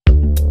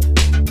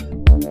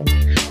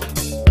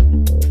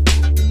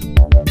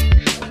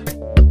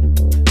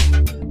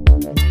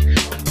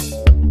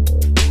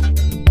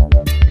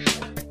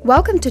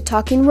Welcome to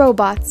Talking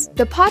Robots,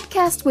 the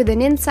podcast with an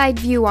inside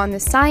view on the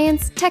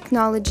science,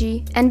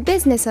 technology, and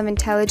business of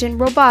intelligent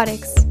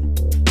robotics.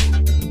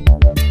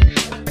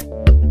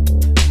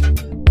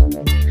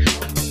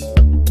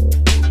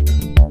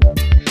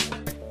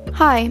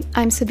 Hi,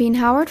 I'm Sabine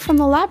Howard from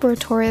the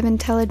Laboratory of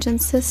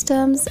Intelligent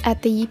Systems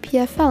at the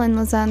EPFL in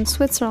Lausanne,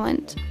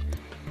 Switzerland.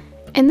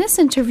 In this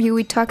interview,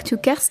 we talk to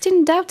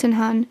Kerstin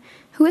Doutenhan,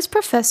 who is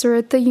professor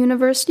at the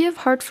University of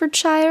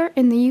Hertfordshire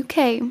in the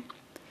UK.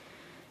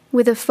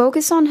 With a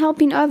focus on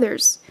helping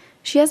others,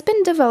 she has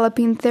been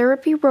developing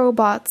therapy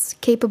robots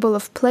capable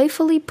of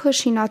playfully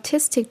pushing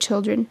autistic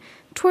children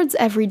towards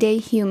everyday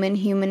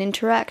human-human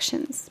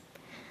interactions.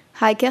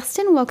 Hi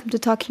Kerstin, welcome to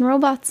Talking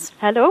Robots.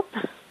 Hello.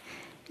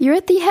 You're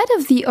at the head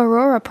of the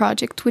Aurora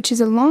project, which is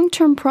a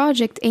long-term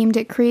project aimed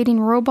at creating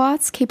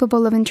robots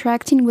capable of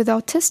interacting with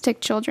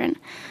autistic children.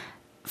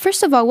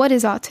 First of all, what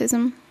is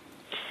autism?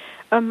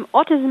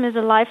 Autism is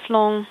a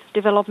lifelong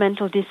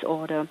developmental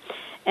disorder.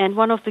 And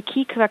one of the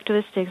key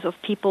characteristics of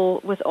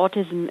people with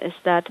autism is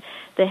that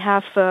they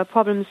have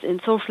problems in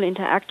social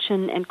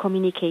interaction and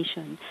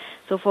communication.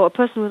 So for a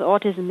person with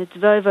autism, it's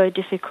very, very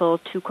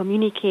difficult to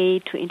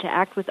communicate, to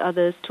interact with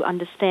others, to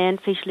understand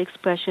facial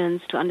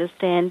expressions, to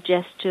understand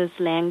gestures,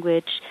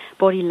 language,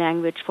 body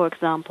language, for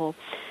example.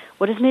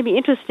 What is maybe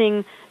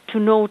interesting to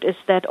note is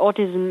that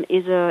autism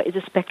is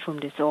a spectrum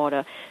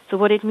disorder. So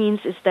what it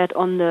means is that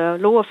on the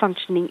lower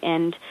functioning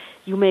end,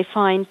 you may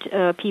find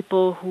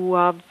people who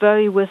are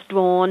very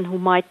withdrawn, who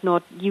might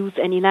not use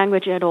any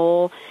language at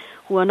all,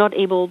 who are not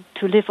able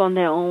to live on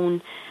their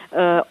own.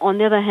 On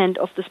the other hand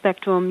of the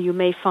spectrum, you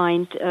may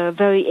find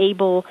very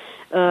able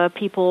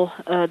people.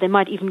 They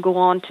might even go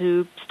on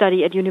to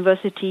study at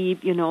university.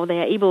 You know, they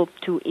are able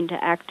to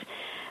interact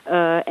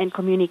and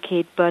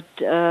communicate, but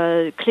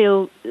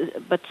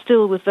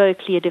still with very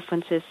clear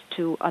differences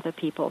to other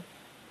people.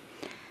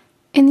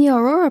 In the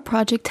Aurora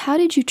project, how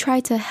did you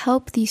try to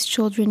help these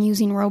children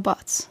using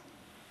robots?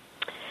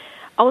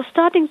 Our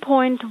starting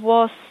point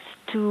was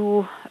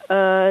to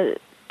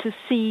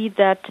see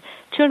that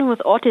children with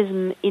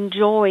autism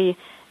enjoy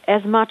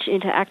as much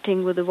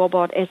interacting with the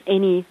robot as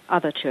any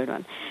other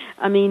children.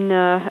 I mean,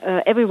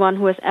 everyone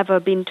who has ever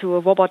been to a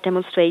robot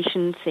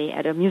demonstration, say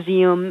at a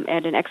museum,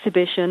 at an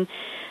exhibition,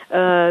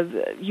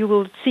 you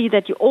will see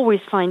that you always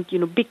find,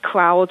 big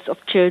crowds of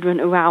children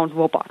around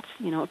robots.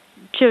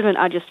 Children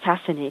are just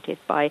fascinated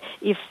by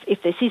if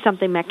they see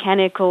something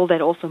mechanical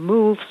that also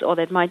moves or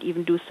that might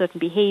even do certain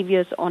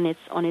behaviors on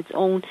its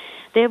own.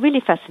 They're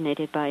really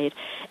fascinated by it.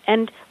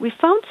 And we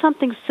found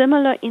something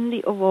similar in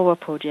the Aurora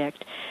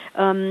project.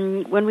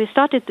 When we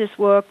started this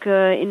work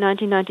in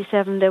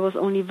 1997, there was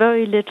only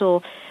very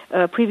little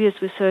previous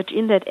research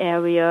in that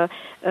area.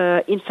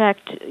 In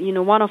fact,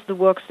 one of the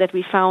works that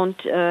we found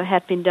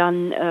had been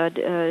done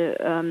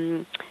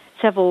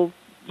several,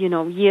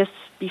 years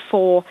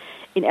before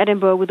in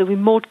Edinburgh with a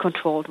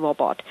remote-controlled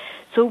robot.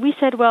 So we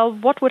said, well,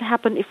 what would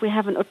happen if we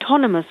have an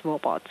autonomous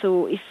robot?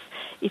 So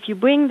if you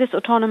bring this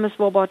autonomous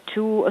robot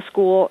to a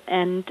school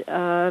and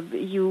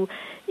you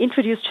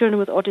introduce children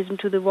with autism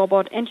to the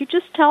robot and you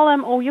just tell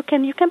them, you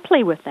can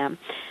play with them.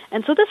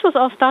 And so this was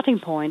our starting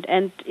point,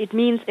 and it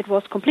means it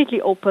was completely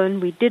open.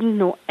 We didn't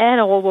know at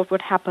all what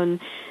would happen.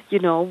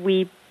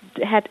 We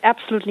had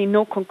absolutely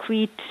no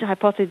concrete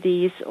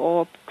hypotheses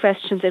or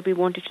questions that we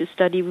wanted to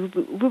study.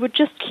 We were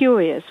just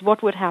curious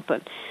what would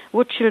happen.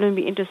 Would children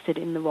be interested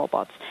in the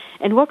robots?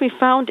 And what we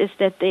found is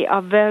that they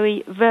are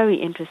very,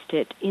 very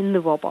interested in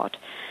the robot.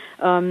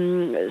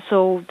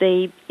 So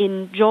they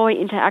enjoy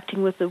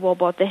interacting with the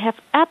robot. They have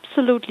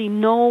absolutely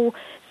no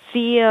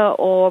fear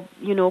or,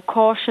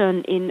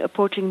 caution in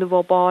approaching the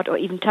robot or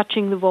even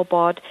touching the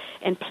robot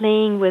and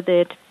playing with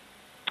it.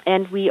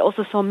 And we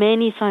also saw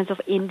many signs of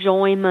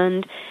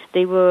enjoyment.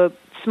 They were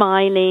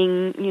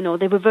smiling,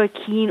 they were very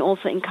keen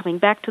also in coming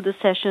back to the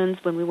sessions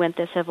when we went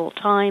there several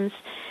times.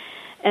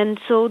 And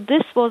so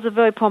this was a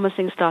very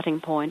promising starting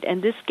point.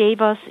 And this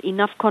gave us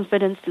enough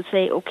confidence to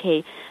say,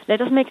 okay, let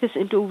us make this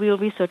into a real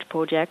research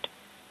project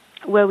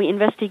where we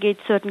investigate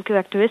certain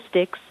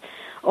characteristics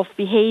of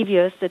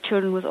behaviors that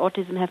children with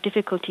autism have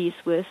difficulties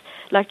with,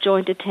 like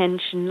joint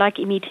attention, like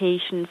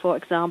imitation, for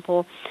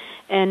example.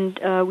 And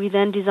we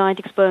then designed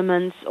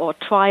experiments or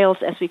trials,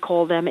 as we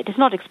call them. It is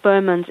not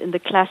experiments in the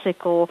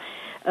classical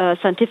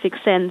scientific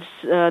sense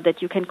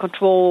that you can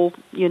control,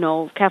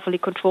 carefully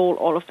control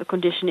all of the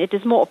condition. It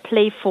is more a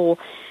playful,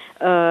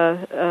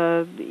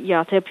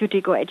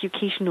 therapeutic or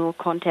educational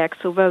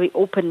context, so very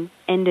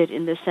open-ended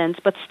in this sense.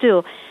 But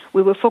still,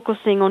 we were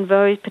focusing on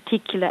very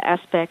particular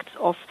aspects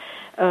of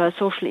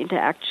social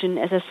interaction,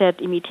 as I said,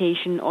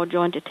 imitation or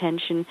joint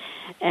attention,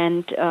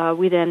 and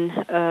we then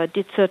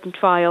did certain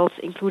trials,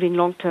 including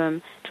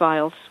long-term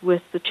trials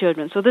with the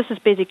children. So this is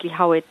basically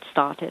how it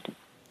started.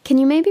 Can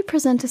you maybe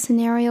present a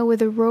scenario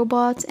with a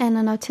robot and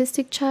an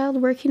autistic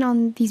child working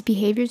on these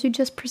behaviors you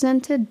just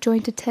presented,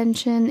 joint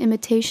attention,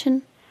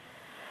 imitation?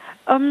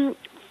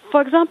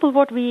 For example,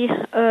 what we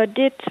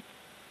did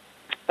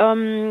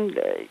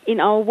in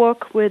our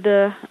work with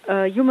a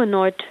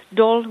humanoid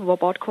doll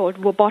robot called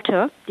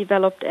Roboter,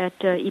 developed at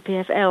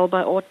EPFL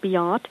by Ort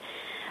Biard,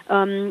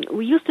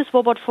 we used this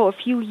robot for a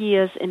few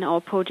years in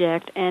our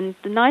project, and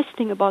the nice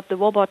thing about the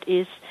robot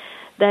is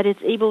that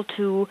it's able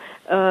to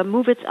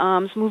move its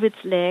arms, move its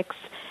legs,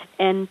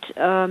 and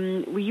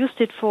we used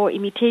it for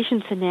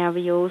imitation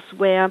scenarios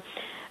where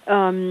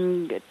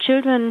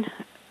children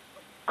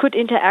could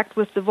interact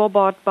with the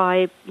robot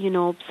by,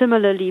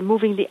 similarly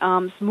moving the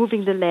arms,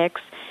 moving the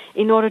legs,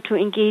 in order to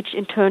engage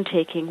in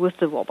turn-taking with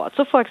the robot.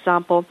 So, for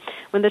example,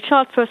 when the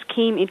child first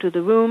came into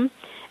the room,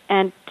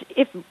 and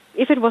if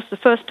it was the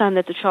first time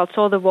that the child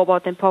saw the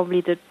robot, then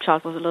probably the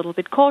child was a little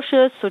bit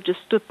cautious, so just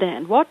stood there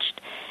and watched,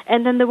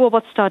 and then the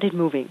robot started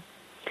moving.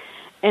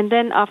 And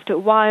then after a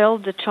while,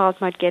 the child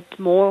might get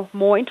more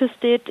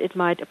interested, it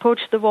might approach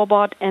the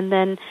robot, and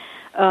then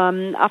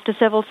after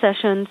several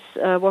sessions,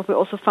 what we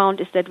also found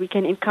is that we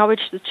can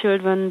encourage the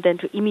children then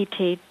to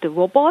imitate the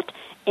robot,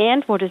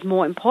 and what is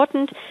more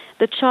important,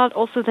 the child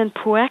also then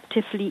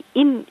proactively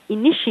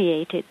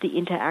initiated the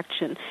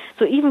interaction.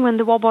 So even when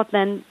the robot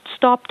then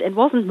stopped and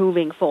wasn't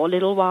moving for a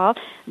little while,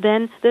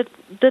 then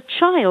the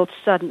child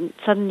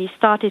suddenly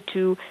started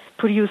to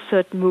produce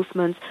certain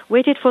movements,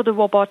 waited for the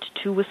robot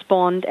to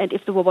respond, and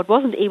if the robot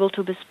wasn't able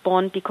to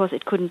respond because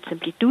it couldn't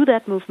simply do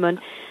that movement,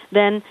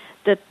 then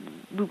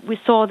we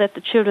saw that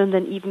the children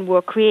then even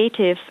were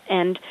creative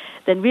and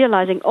then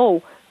realizing,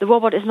 the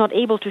robot is not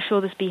able to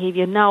show this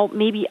behavior now,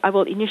 maybe I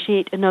will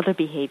initiate another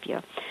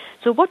behavior.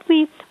 So what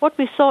we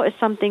saw is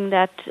something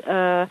that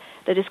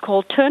is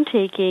called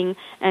turn-taking,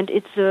 and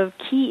it's a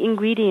key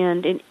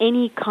ingredient in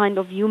any kind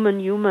of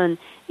human-human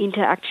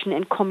interaction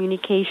and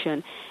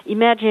communication.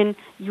 Imagine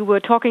you were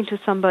talking to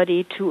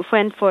somebody, to a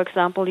friend, for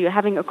example, you're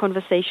having a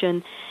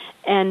conversation,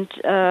 and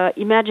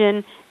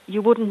imagine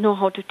you wouldn't know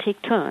how to take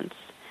turns.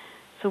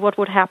 So what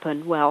would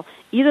happen? Well,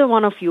 either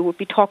one of you would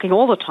be talking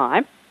all the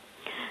time,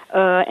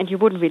 and you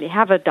wouldn't really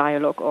have a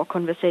dialogue or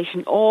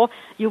conversation, or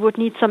you would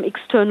need some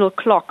external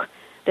clock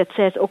that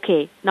says,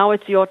 okay, now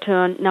it's your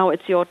turn, now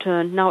it's your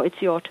turn, now it's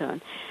your turn.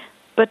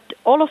 But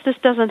all of this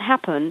doesn't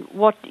happen.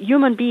 What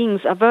human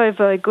beings are very,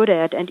 very good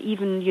at, and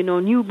even,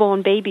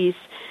 newborn babies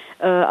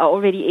are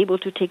already able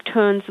to take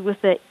turns with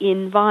the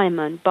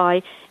environment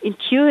by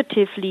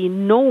intuitively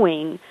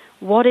knowing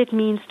what it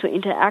means to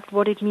interact,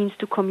 what it means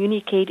to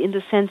communicate in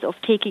the sense of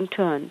taking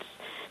turns.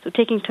 So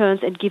taking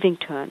turns and giving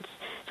turns.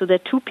 So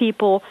that two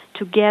people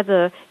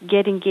together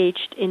get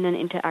engaged in an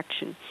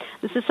interaction.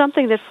 This is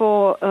something that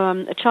for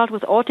a child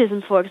with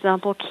autism, for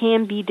example,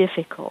 can be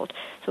difficult.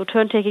 So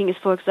turn-taking is,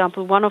 for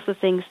example, one of the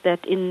things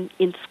that in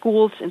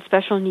schools, in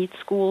special needs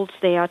schools,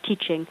 they are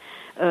teaching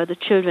the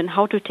children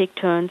how to take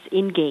turns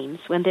in games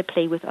when they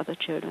play with other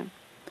children.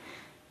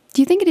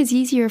 Do you think it is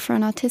easier for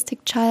an autistic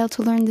child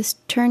to learn this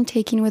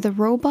turn-taking with a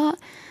robot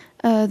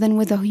than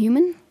with a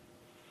human?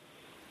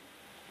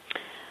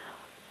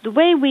 The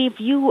way we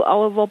view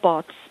our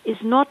robots is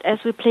not as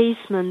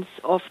replacements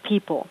of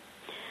people.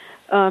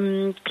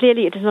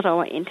 Clearly, it is not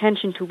our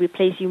intention to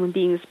replace human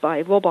beings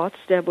by robots.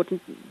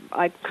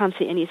 I can't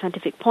see any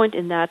scientific point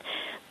in that.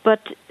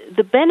 But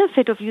the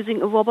benefit of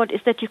using a robot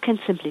is that you can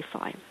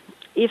simplify.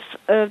 If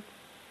a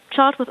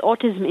child with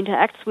autism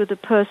interacts with a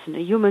person,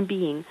 a human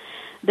being,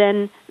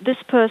 then this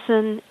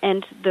person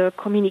and the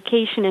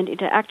communication and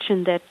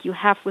interaction that you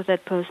have with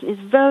that person is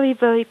very,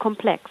 very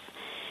complex.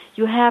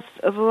 You have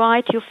a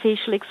variety of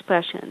facial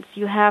expressions.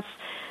 You have,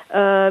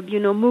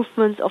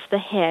 movements of the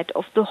head,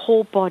 of the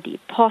whole body,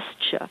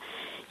 posture.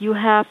 You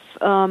have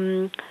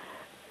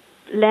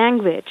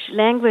language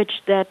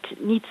that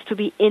needs to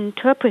be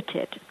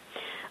interpreted.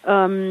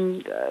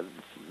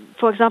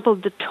 For example,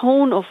 the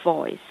tone of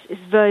voice is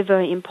very,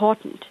 very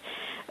important.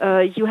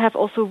 You have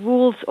also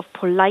rules of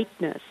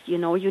politeness.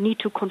 You need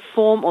to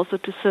conform also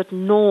to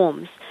certain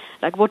norms.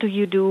 Like, what do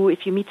you do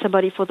if you meet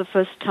somebody for the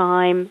first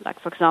time? Like,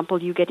 for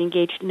example, you get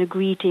engaged in a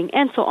greeting,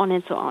 and so on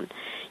and so on.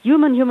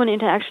 Human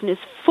interaction is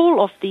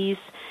full of these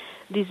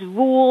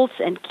rules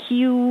and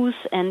cues,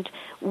 and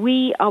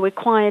we are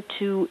required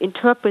to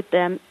interpret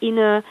them in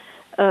a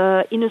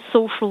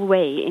social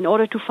way in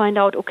order to find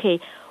out, okay,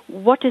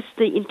 what is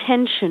the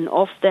intention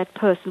of that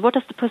person? What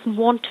does the person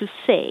want to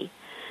say?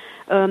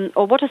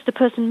 Or what does the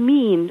person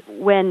mean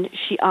when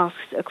she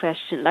asks a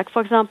question? Like,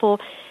 for example,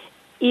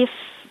 if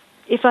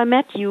I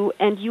met you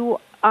and you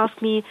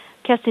asked me,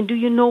 Kerstin, do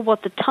you know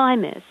what the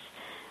time is?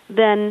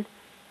 Then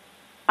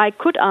I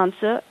could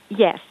answer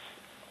yes,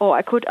 or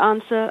I could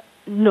answer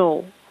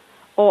no,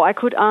 or I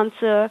could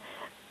answer,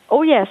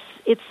 oh yes,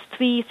 it's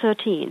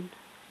 3:13.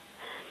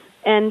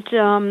 And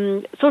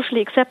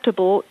socially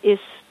acceptable is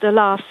the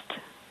last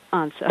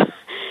answer.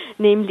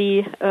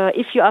 Namely,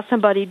 if you ask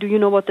somebody, do you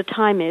know what the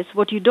time is?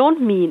 What you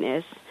don't mean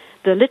is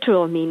the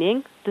literal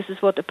meaning. This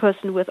is what a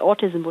person with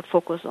autism would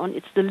focus on.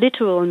 It's the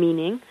literal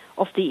meaning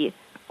of the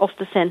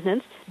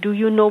sentence. Do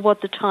you know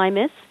what the time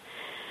is?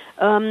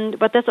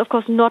 But that's, of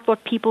course, not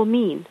what people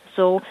mean.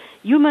 So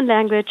human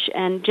language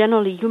and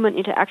generally human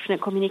interaction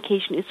and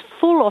communication is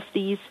full of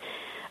these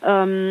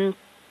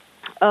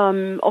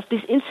of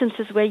these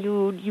instances where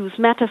you use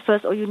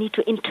metaphors or you need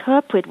to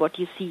interpret what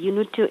you see, you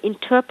need to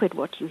interpret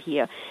what you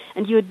hear.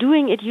 And you're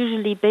doing it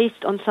usually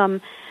based on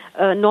some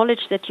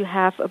knowledge that you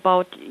have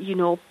about,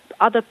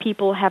 other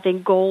people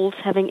having goals,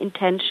 having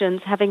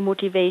intentions, having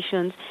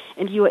motivations,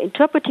 and you are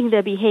interpreting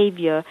their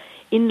behavior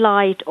in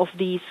light of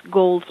these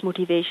goals,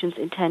 motivations,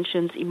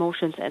 intentions,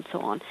 emotions, and so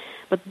on.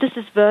 But this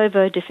is very,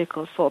 very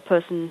difficult for a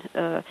person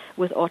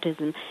with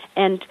autism.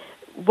 And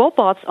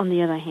robots, on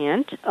the other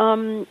hand,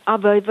 are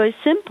very, very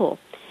simple.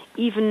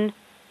 Even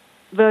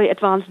very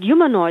advanced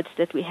humanoids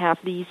that we have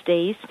these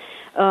days,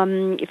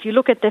 if you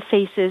look at their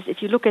faces,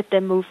 if you look at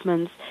their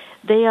movements,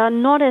 they are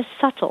not as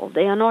subtle,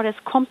 they are not as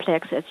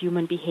complex as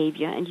human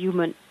behavior and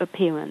human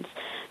appearance.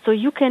 So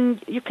you can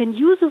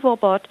use a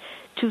robot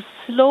to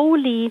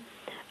slowly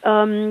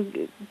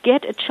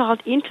get a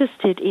child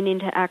interested in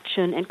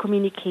interaction and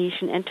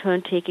communication and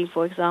turn-taking,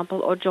 for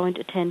example, or joint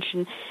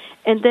attention.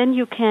 And then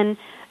you can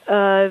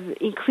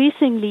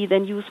increasingly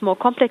then use more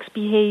complex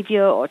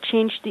behavior or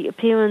change the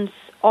appearance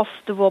of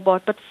the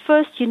robot. But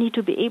first you need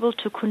to be able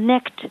to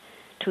connect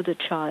to the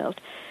child,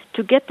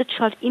 to get the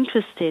child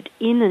interested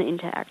in an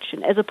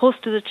interaction, as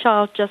opposed to the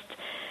child just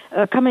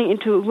coming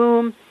into a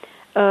room,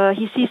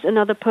 he sees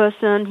another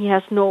person, he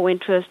has no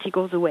interest, he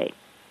goes away.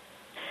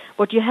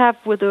 What you have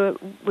with a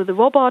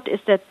robot is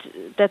that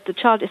the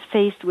child is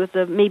faced with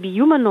a maybe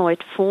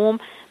humanoid form,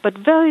 but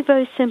very,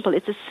 very simple.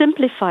 It's a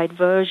simplified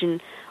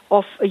version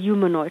of a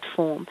humanoid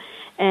form.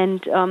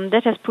 And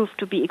that has proved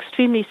to be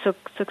extremely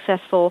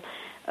successful,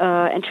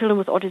 and children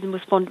with autism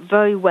respond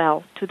very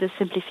well to the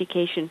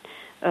simplification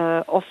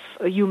of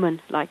a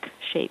human-like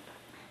shape.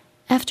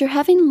 After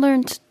having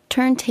learned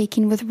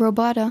turn-taking with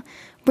Robota,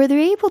 were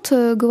they able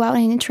to go out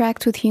and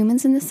interact with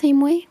humans in the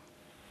same way?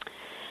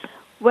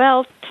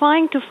 Well,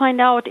 trying to find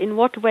out in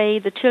what way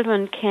the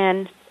children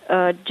can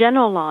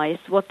generalize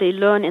what they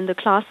learn in the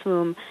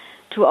classroom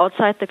to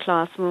outside the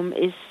classroom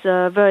is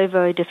very,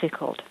 very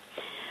difficult.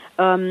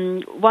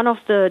 One of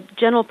the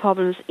general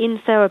problems in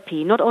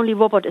therapy, not only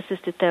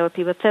robot-assisted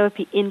therapy, but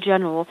therapy in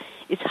general,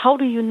 is how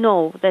do you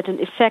know that an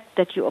effect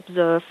that you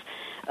observe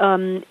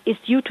is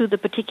due to the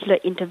particular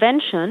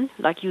intervention,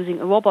 like using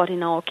a robot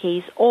in our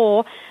case,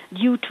 or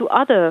due to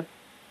other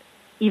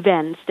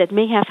events that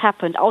may have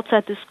happened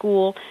outside the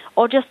school,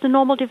 or just the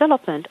normal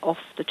development of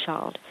the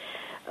child.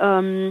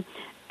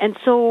 And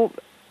so,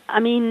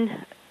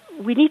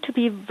 we need to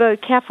be very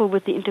careful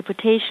with the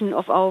interpretation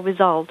of our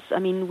results.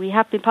 We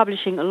have been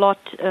publishing a lot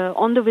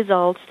on the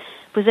results,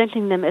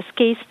 presenting them as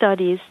case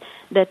studies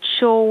that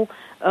show,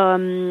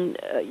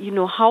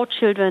 how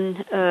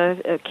children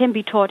can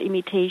be taught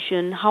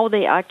imitation, how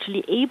they are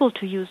actually able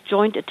to use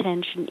joint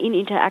attention in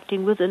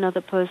interacting with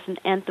another person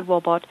and the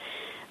robot.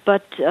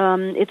 But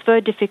it's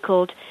very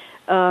difficult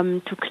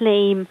to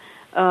claim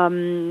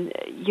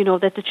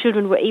that the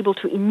children were able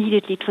to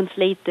immediately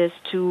translate this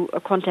to a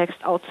context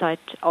outside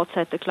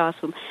the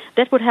classroom.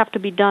 That would have to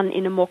be done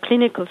in a more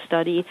clinical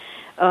study,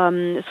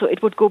 so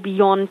it would go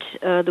beyond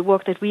the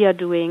work that we are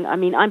doing.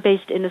 I'm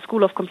based in the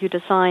School of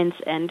Computer Science,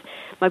 and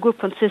my group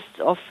consists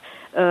of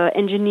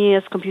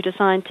engineers, computer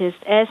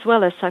scientists, as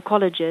well as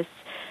psychologists.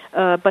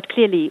 But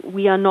clearly,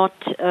 we are not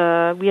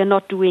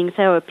doing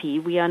therapy.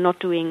 We are not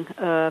doing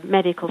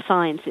medical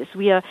sciences.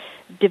 We are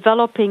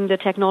developing the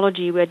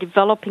technology. We are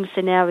developing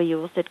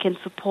scenarios that can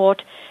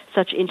support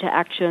such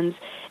interactions,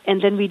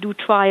 and then we do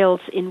trials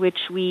in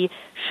which we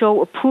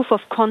show a proof of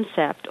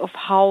concept of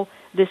how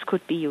this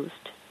could be used.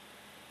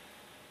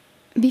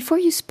 Before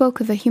you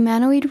spoke of a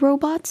humanoid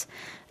robot,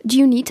 do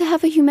you need to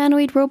have a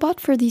humanoid robot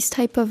for these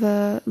type of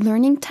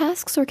learning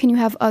tasks, or can you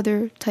have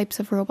other types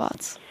of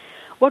robots?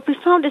 What we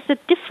found is that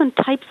different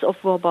types of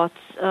robots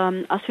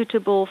are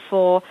suitable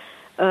for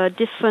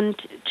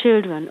different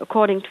children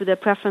according to their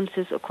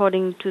preferences,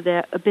 according to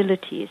their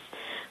abilities.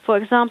 For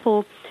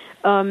example,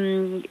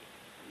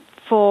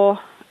 for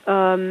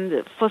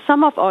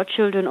some of our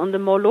children on the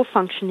more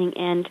low-functioning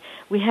end,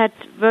 we had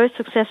very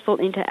successful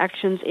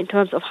interactions in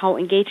terms of how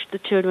engaged the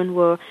children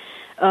were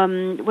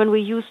when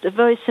we used a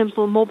very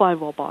simple mobile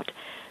robot.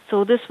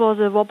 So this was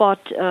a robot,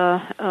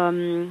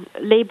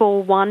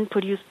 Labo 1,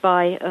 produced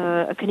by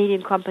a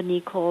Canadian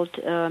company called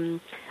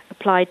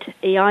Applied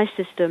AI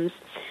Systems.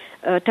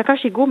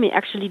 Takashi Gomi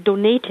actually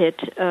donated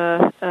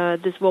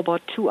this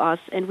robot to us,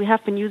 and we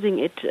have been using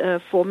it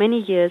for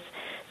many years.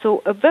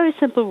 So a very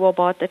simple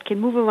robot that can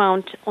move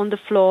around on the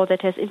floor,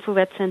 that has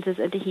infrared sensors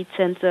and a heat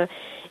sensor.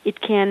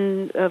 It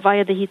can,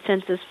 via the heat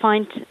sensors,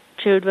 find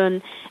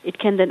children. It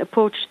can then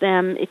approach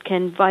them. It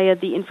can, via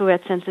the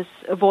infrared sensors,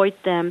 avoid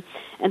them.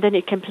 And then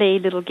it can play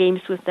little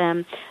games with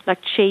them, like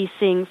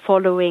chasing,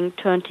 following,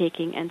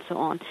 turn-taking, and so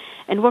on.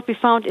 And what we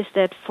found is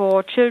that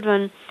for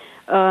children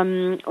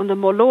on the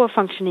more lower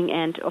functioning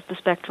end of the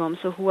spectrum,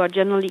 so who are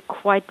generally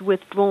quite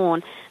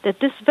withdrawn, that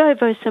this very,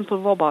 very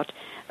simple robot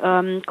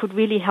could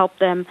really help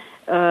them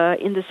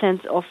in the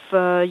sense of,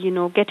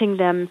 getting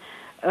them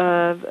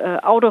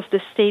out of the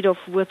state of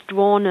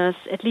withdrawnness,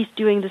 at least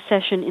during the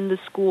session in the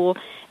school,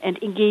 and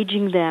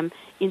engaging them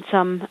in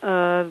some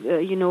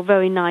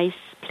very nice,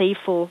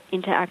 playful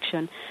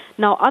interaction.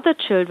 Now, other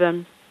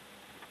children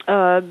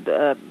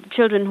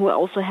who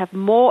also have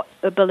more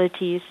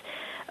abilities,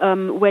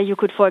 where you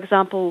could, for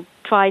example,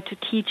 try to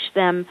teach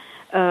them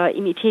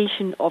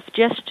imitation of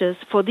gestures.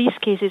 For these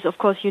cases, of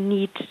course, you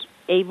need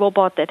a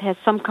robot that has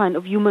some kind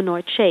of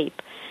humanoid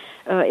shape.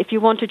 If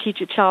you want to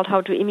teach a child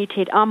how to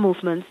imitate arm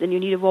movements, then you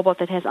need a robot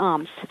that has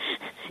arms,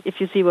 if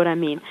you see what I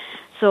mean.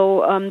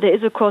 So there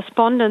is a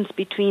correspondence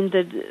between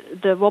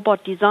the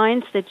robot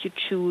designs that you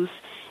choose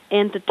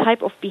and the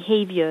type of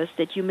behaviors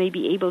that you may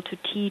be able to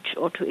teach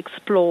or to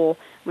explore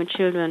when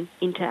children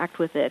interact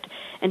with it.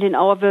 And in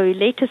our very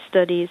latest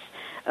studies,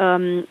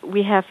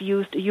 we have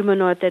used a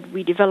humanoid that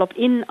we developed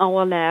in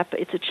our lab.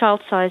 It's a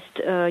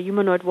child-sized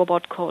humanoid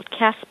robot called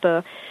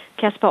Casper.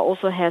 Casper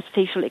also has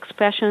facial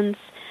expressions.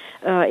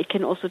 It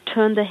can also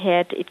turn the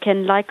head. It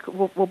can, like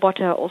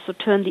Robota, also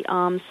turn the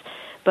arms.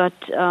 But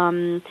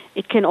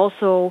it can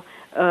also,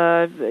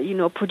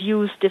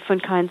 produce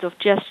different kinds of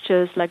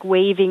gestures, like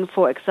waving,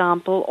 for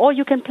example. Or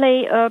you can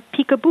play a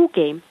peekaboo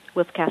game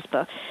with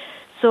Casper.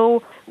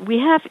 So we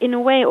have, in a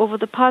way, over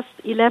the past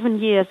 11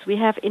 years, we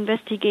have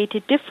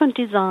investigated different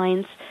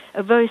designs,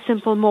 a very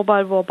simple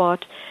mobile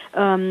robot,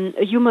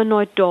 a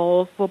humanoid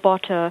doll,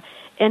 Robota,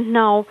 and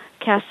now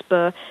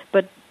Casper.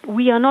 But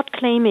we are not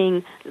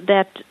claiming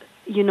that,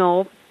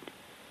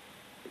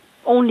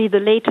 only the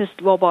latest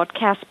robot,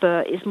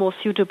 Casper, is more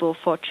suitable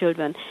for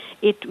children.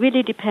 It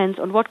really depends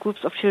on what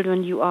groups of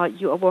children you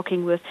are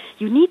working with.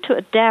 You need to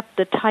adapt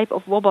the type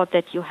of robot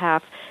that you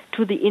have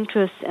to the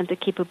interests and the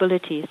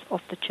capabilities of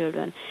the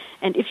children.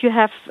 And if you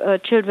have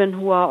children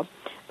who are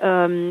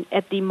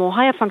at the more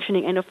higher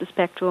functioning end of the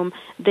spectrum,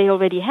 they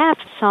already have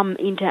some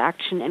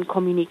interaction and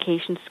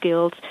communication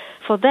skills.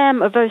 For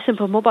them, a very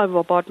simple mobile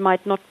robot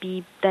might not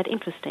be that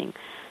interesting.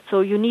 So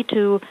you need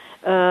to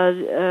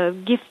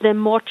give them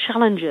more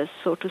challenges,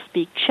 so to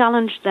speak,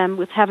 challenge them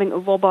with having a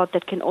robot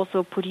that can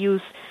also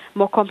produce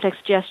more complex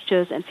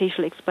gestures and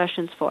facial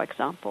expressions, for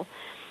example.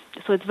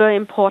 So it's very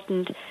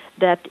important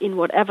that in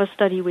whatever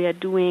study we are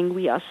doing,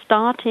 we are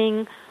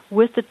starting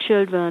with the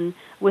children,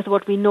 with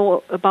what we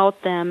know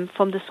about them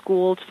from the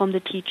schools, from the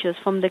teachers,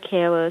 from the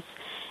carers,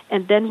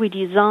 and then we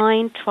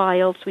design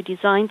trials, we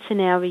design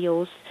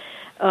scenarios,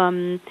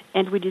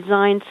 and we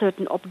design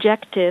certain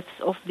objectives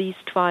of these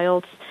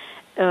trials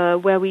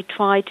where we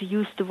try to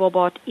use the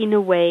robot in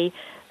a way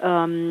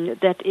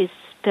that is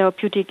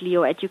therapeutically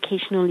or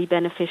educationally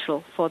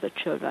beneficial for the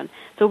children.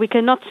 So we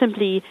cannot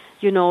simply,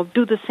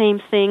 do the same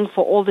thing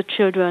for all the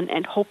children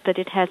and hope that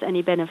it has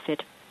any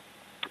benefit.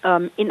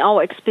 In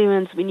our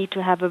experience, we need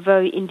to have a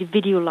very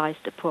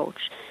individualized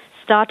approach,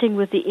 starting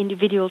with the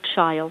individual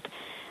child,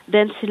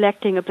 then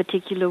selecting a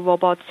particular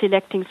robot,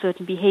 selecting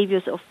certain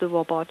behaviors of the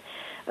robot,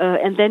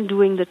 and then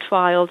doing the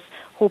trials,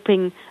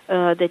 hoping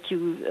that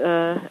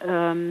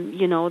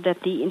that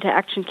the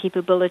interaction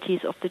capabilities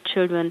of the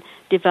children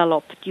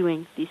develop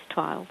during these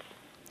trials.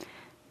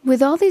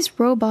 With all these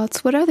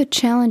robots, what are the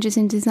challenges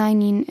in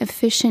designing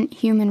efficient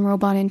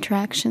human-robot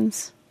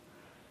interactions?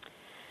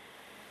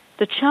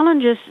 The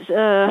challenges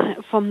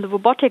from the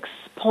robotics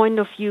point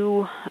of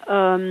view,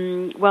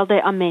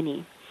 there are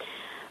many.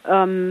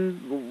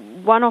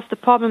 One of the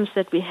problems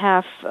that we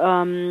have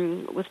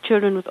with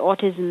children with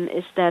autism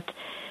is that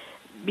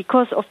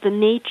because of the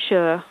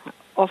nature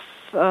of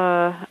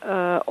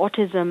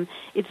autism,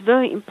 it's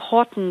very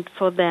important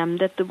for them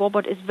that the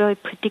robot is very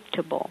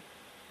predictable.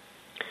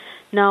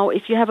 Now,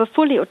 if you have a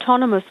fully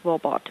autonomous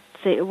robot,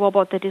 say a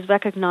robot that is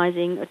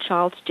recognizing a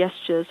child's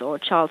gestures or a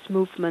child's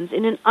movements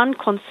in an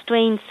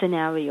unconstrained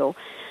scenario,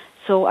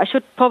 so I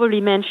should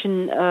probably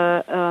mention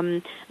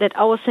that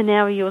our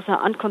scenarios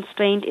are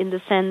unconstrained in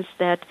the sense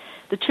that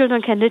the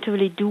children can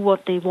literally do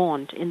what they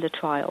want in the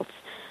trials.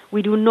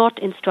 We do not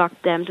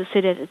instruct them to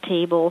sit at a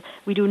table.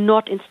 We do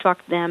not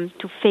instruct them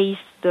to face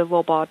the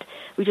robot.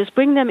 We just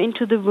bring them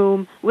into the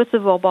room with the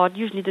robot.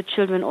 Usually the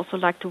children also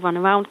like to run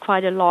around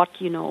quite a lot,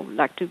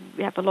 like to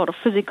have a lot of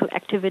physical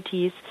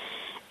activities.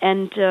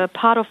 And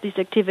part of these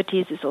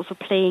activities is also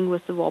playing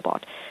with the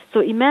robot. So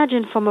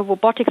imagine from a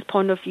robotics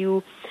point of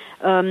view,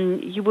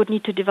 you would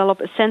need to develop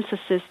a sensor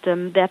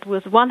system that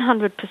with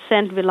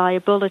 100%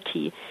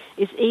 reliability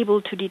is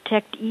able to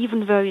detect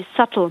even very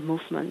subtle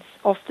movements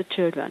of the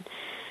children.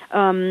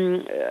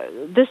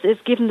 This is,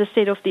 given the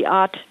state of the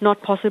art,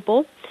 not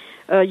possible.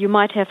 You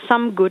might have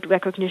some good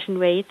recognition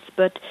rates,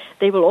 but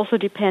they will also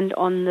depend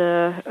on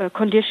the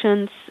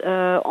conditions,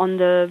 on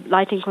the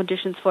lighting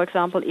conditions, for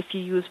example, if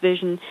you use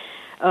vision.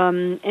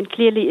 And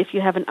clearly, if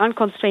you have an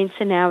unconstrained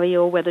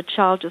scenario where the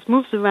child just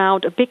moves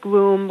around a big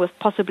room with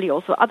possibly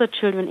also other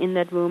children in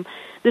that room,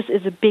 this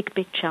is a big,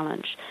 big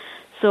challenge.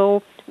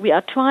 So we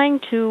are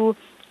trying to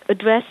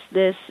address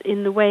this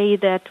in the way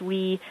that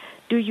we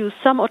do use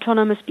some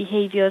autonomous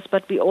behaviors,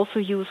 but we also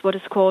use what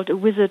is called a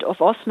Wizard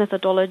of Oz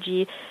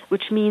methodology,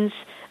 which means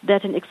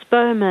that an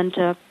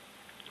experimenter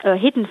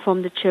hidden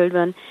from the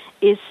children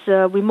is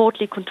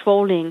remotely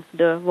controlling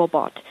the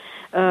robot.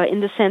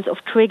 in the sense of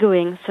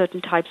triggering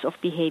certain types of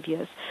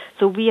behaviors.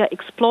 So we are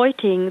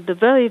exploiting the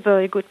very,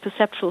 very good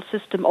perceptual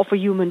system of a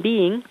human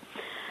being,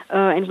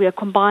 and we are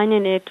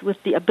combining it with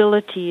the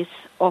abilities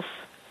of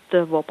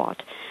the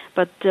robot.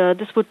 But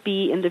this would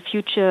be in the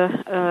future,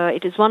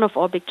 it is one of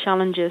our big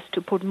challenges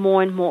to put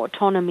more and more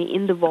autonomy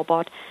in the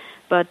robot.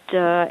 But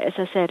as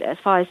I said, as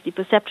far as the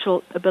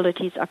perceptual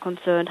abilities are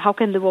concerned, how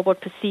can the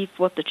robot perceive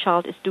what the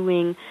child is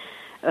doing,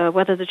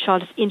 whether the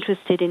child is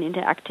interested in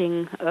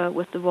interacting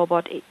with the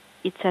robot,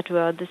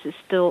 etc. This is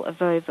still a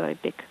very, very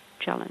big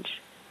challenge.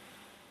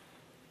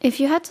 If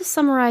you had to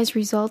summarize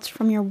results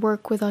from your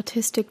work with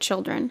autistic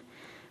children,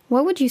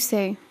 what would you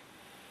say?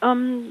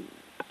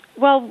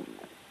 Well,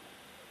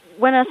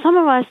 when I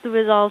summarize the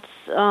results,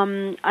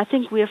 I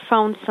think we have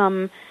found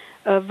some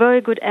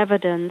very good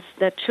evidence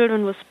that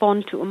children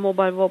respond to a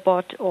mobile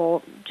robot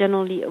or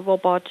generally a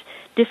robot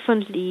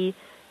differently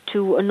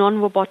to a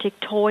non-robotic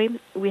toy.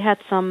 We had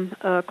some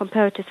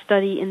comparative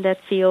study in that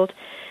field.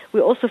 We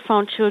also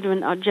found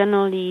children are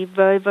generally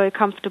very, very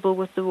comfortable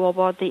with the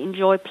robot. They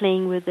enjoy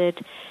playing with it.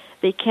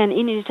 They can,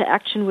 in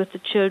interaction with the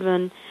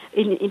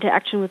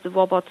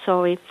robot,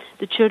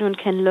 the children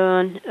can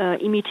learn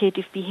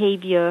imitative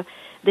behavior.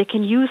 They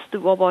can use the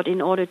robot in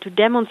order to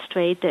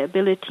demonstrate their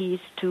abilities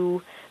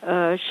to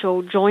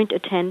show joint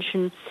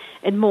attention.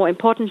 And more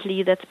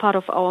importantly, that's part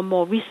of our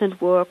more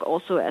recent work,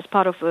 also as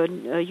part of a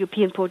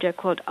European project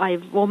called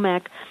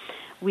iRomac.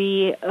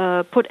 We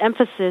put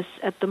emphasis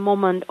at the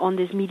moment on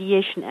this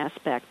mediation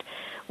aspect,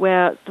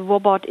 where the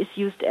robot is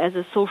used as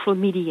a social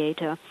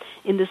mediator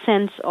in the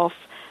sense of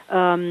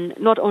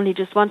not only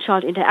just one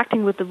child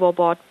interacting with the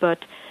robot, but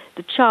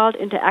the child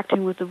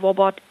interacting with the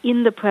robot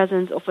in the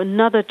presence of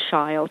another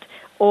child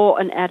or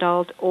an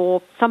adult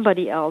or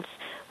somebody else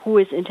who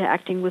is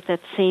interacting with that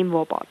same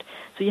robot.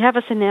 So you have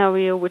a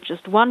scenario with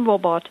just one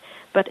robot,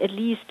 but at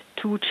least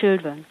two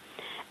children.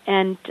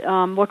 And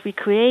what we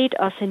create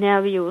are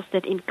scenarios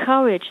that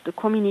encourage the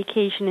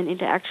communication and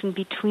interaction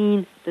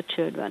between the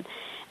children.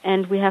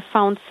 And we have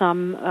found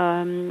some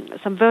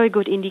very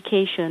good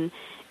indication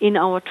in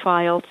our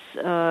trials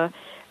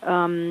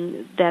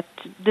that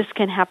this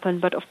can happen.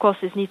 But of course,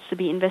 this needs to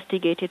be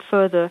investigated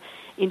further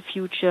in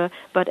future.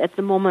 But at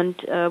the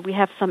moment, we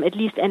have some at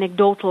least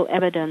anecdotal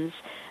evidence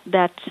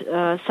that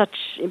such,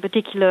 in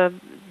particular,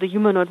 the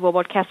humanoid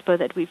robot Casper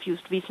that we've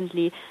used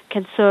recently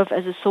can serve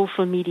as a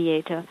social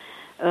mediator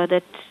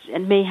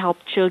and may help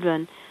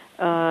children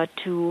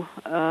to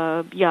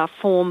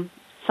form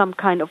some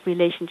kind of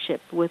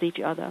relationship with each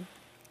other.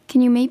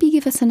 Can you maybe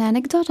give us an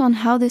anecdote on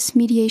how this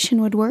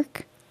mediation would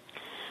work?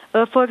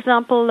 For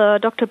example,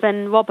 Dr.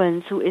 Ben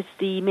Robbins, who is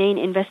the main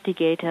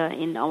investigator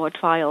in our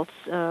trials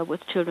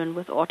with children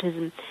with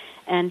autism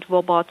and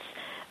robots,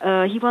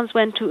 he once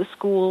went to a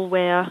school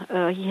where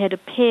he had a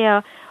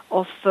pair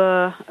of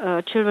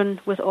children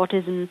with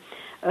autism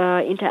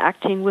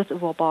interacting with a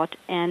robot,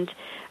 and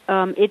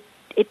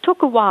it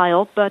took a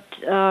while, but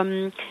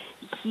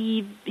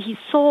he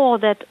saw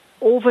that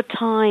over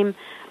time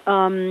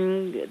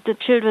the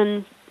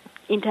children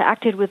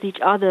interacted with each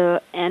other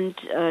and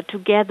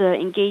together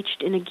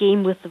engaged in a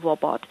game with the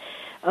robot.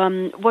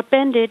 What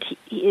Ben did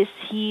is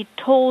he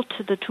told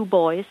the two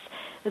boys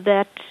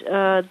that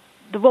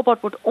the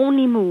robot would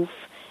only move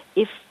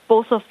if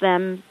both of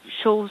them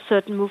show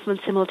certain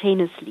movements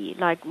simultaneously,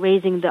 like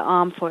raising the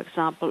arm, for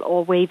example,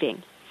 or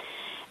waving.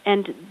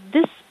 And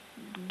this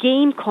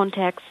game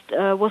context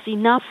was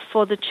enough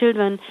for the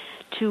children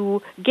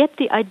to get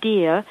the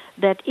idea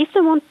that if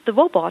they want the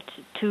robot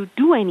to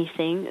do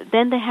anything,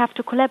 then they have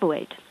to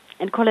collaborate.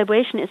 And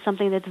collaboration is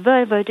something that's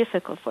very, very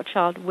difficult for a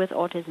child with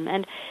autism.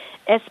 And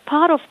as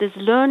part of this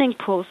learning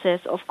process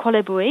of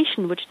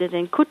collaboration, which they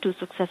then could do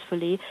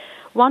successfully,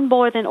 one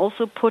boy then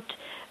also put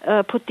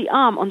the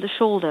arm on the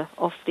shoulder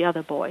of the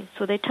other boy.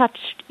 So they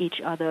touched each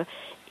other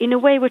in a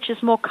way which is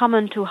more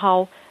common to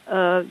how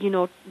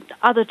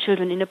other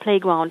children in a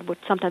playground would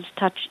sometimes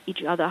touch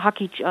each other,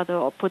 hug each other,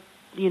 or put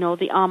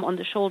the arm on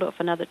the shoulder of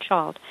another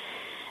child.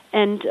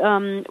 And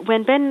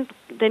when Ben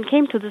then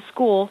came to the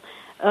school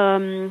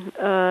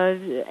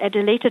at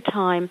a later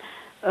time,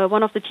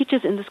 one of the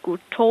teachers in the school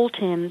told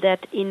him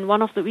that in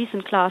one of the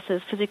recent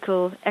classes,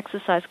 physical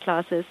exercise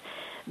classes,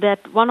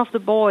 that one of the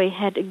boy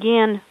had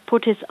again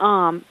put his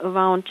arm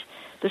around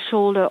the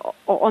shoulder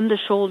or on the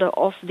shoulder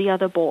of the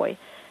other boy,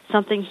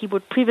 something he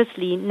would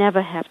previously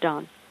never have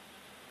done.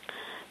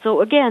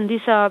 So again,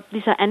 these are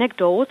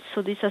anecdotes.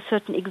 So these are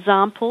certain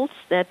examples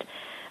that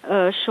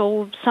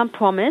show some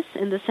promise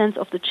in the sense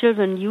of the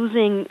children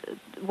using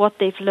what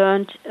they've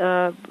learned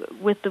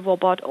with the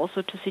robot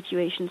also to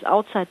situations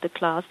outside the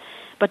class.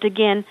 But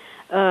again,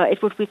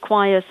 it would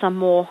require some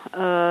more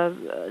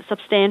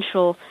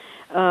substantial,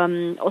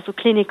 also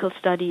clinical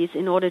studies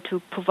in order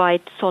to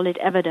provide solid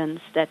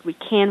evidence that we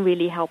can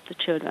really help the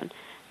children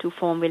to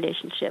form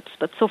relationships.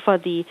 But so far,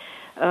 the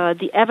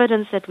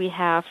evidence that we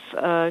have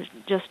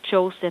just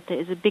shows that there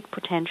is a big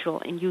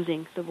potential in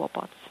using the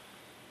robots.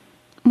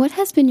 What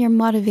has been your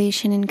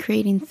motivation in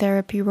creating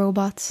therapy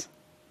robots?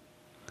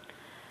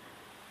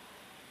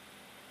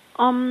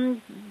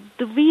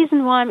 The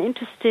reason why I'm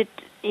interested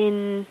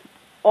in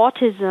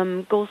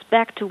autism goes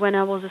back to when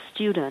I was a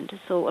student,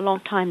 so a long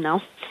time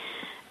now,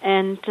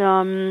 and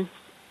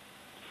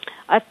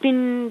I've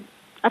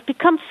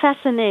become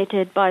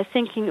fascinated by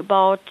thinking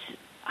about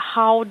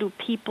how do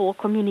people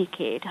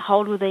communicate,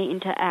 how do they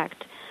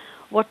interact,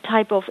 what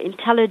type of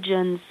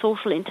intelligence,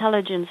 social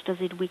intelligence does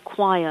it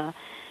require,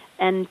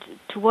 and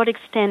to what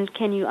extent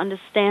can you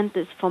understand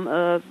this from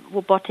a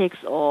robotics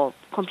or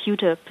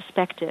computer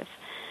perspective.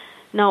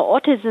 Now,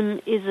 autism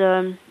is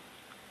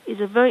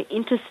a very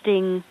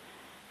interesting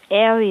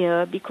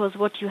area because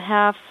what you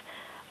have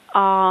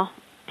are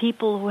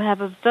people who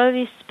have a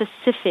very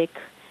specific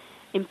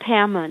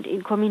impairment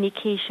in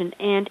communication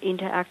and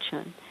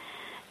interaction.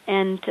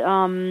 And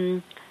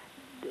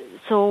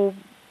so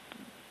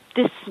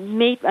this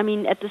made,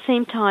 at the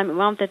same time,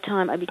 around that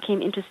time, I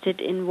became interested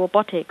in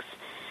robotics.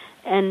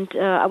 And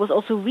I was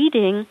also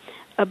reading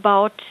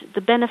about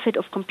the benefit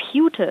of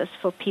computers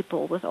for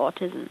people with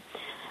autism.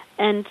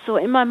 And so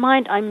in my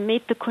mind, I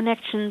made the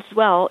connections,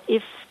 well,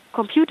 if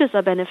computers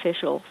are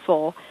beneficial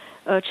for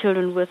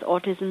children with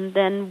autism,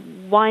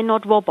 then why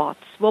not robots?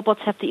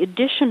 Robots have the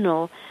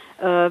additional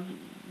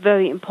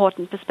very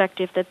important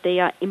perspective that they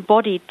are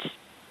embodied,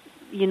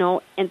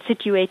 and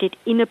situated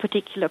in a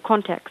particular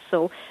context.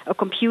 So a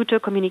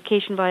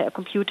communication via a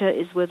computer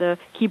is with a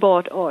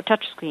keyboard or a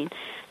touch screen.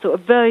 So a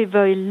very,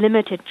 very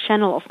limited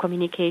channel of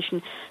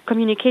communication.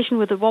 Communication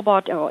with a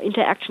robot or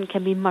interaction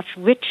can be much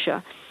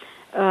richer.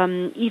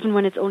 Even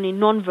when it's only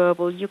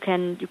nonverbal, you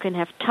can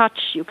have touch,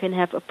 you can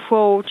have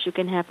approach, you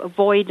can have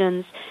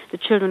avoidance. The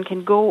children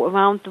can go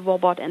around the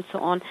robot and so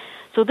on.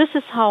 So this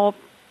is how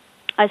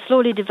I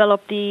slowly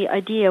developed the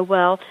idea,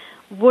 well,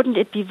 wouldn't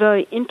it be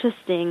very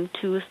interesting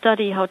to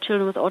study how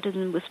children with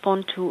autism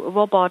respond to a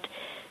robot,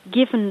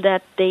 given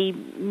that they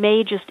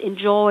may just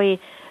enjoy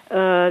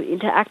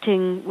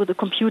interacting with a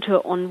computer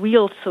on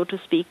wheels, so to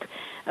speak,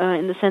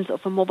 in the sense of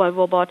a mobile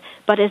robot,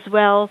 but as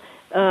well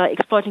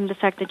exploiting the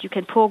fact that you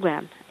can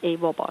program a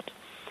robot.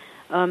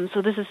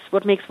 So this is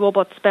what makes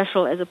robots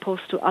special as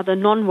opposed to other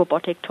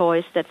non-robotic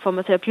toys that from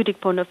a therapeutic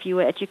point of view,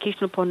 or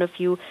educational point of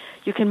view,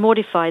 you can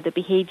modify the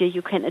behavior,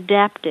 you can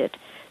adapt it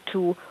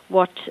to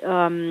what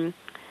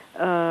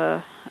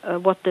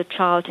the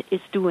child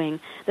is doing.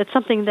 That's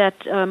something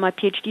that my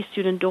PhD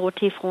student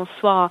Dorothée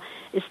François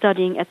is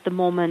studying at the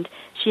moment.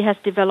 She has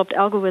developed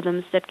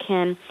algorithms that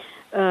can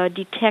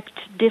detect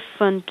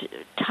different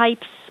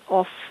types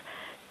of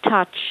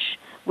touch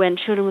when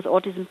children with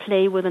autism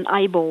play with an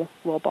Aibo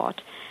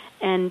robot.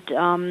 And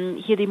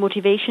here the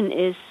motivation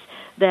is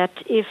that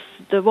if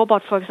the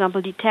robot, for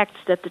example, detects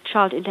that the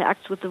child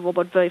interacts with the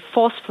robot very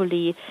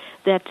forcefully,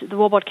 that the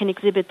robot can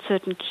exhibit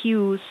certain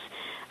cues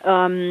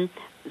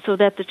so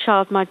that the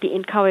child might be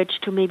encouraged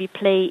to maybe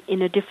play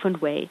in a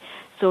different way.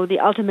 So the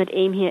ultimate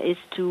aim here is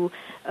to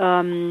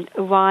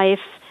arrive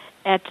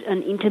at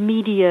an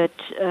intermediate,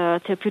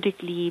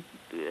 therapeutically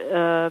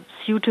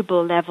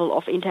suitable level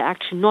of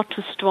interaction, not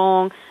too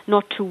strong,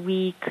 not too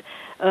weak,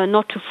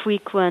 not too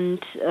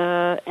frequent,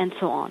 and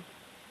so on.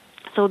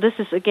 So this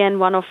is, again,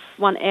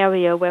 one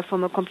area where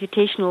from a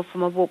computational,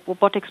 from a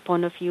robotics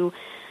point of view,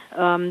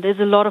 there's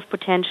a lot of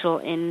potential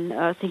in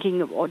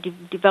thinking or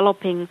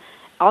developing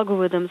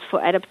algorithms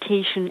for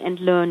adaptation and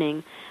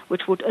learning,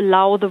 which would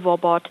allow the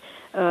robot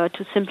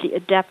to simply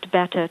adapt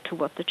better to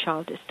what the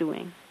child is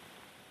doing.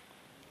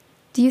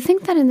 Do you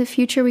think that in the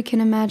future we can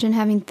imagine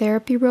having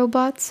therapy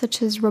robots such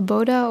as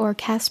Roboda or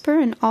Casper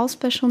in all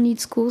special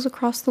needs schools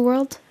across the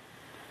world?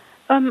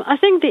 I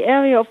think the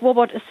area of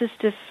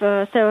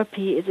robot-assistive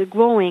therapy is a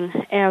growing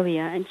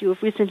area, and you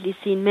have recently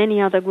seen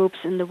many other groups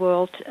in the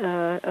world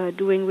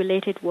doing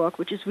related work,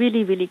 which is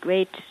really, really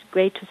great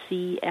to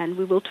see, and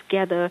we will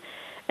together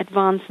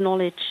advance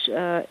knowledge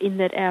in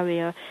that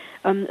area.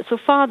 So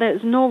far, there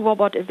is no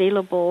robot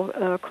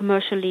available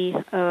commercially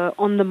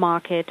on the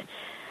market.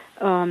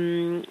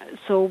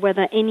 So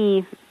whether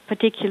any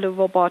particular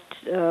robot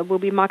will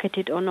be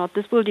marketed or not,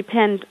 this will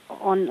depend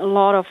on a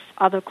lot of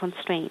other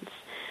constraints.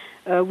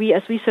 We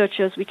as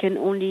researchers, we can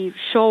only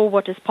show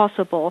what is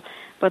possible,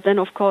 but then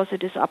of course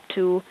it is up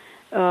to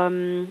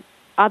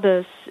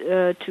others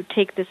to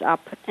take this up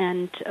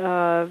and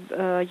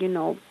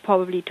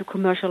probably to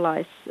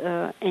commercialize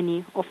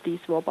any of these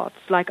robots,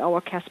 like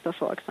our Casper,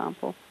 for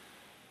example.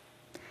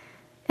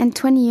 And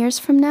 20 years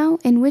from now,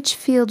 in which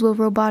field will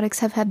robotics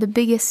have had the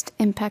biggest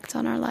impact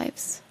on our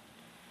lives?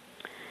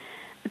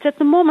 It's at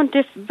the moment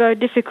very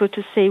difficult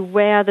to say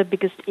where the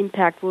biggest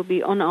impact will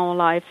be on our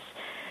lives.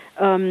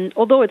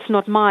 Although it's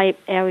not my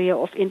area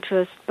of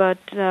interest, but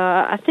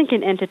I think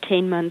in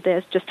entertainment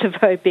there's just a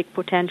very big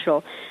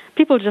potential.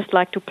 People just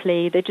like to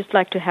play, they just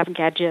like to have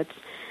gadgets.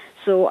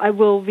 So I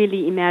will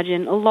really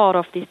imagine a lot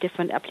of these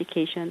different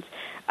applications.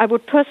 I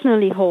would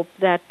personally hope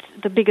that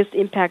the biggest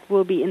impact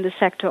will be in the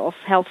sector of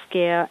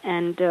healthcare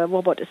and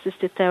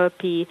robot-assisted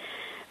therapy,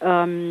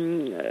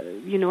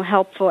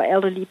 help for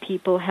elderly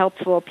people, help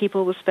for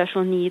people with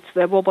special needs,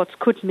 where robots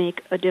could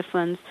make a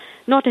difference,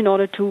 not in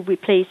order to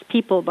replace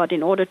people, but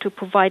in order to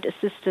provide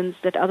assistance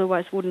that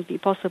otherwise wouldn't be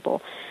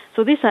possible.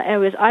 So these are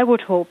areas I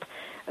would hope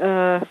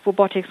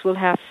robotics will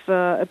have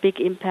a big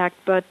impact,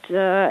 but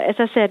as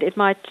I said, it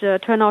might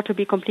turn out to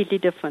be completely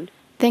different.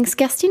 Thanks,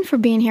 Kerstin, for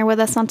being here with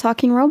us on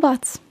Talking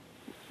Robots.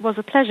 It was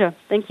a pleasure.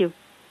 Thank you.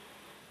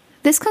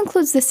 This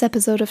concludes this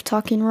episode of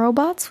Talking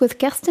Robots with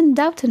Kerstin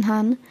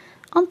Dautenhahn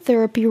on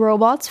therapy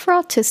robots for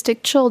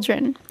autistic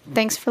children.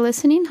 Thanks for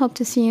listening. Hope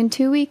to see you in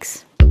 2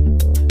 weeks.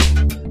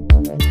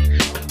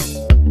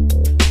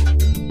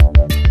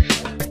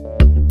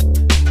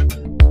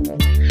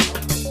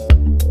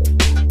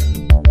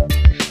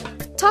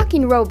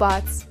 Talking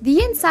Robots,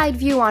 the inside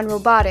view on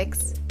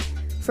robotics.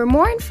 For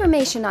more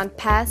information on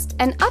past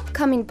and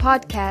upcoming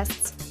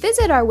podcasts,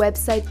 visit our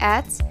website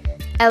at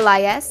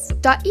lis.epfl.ch.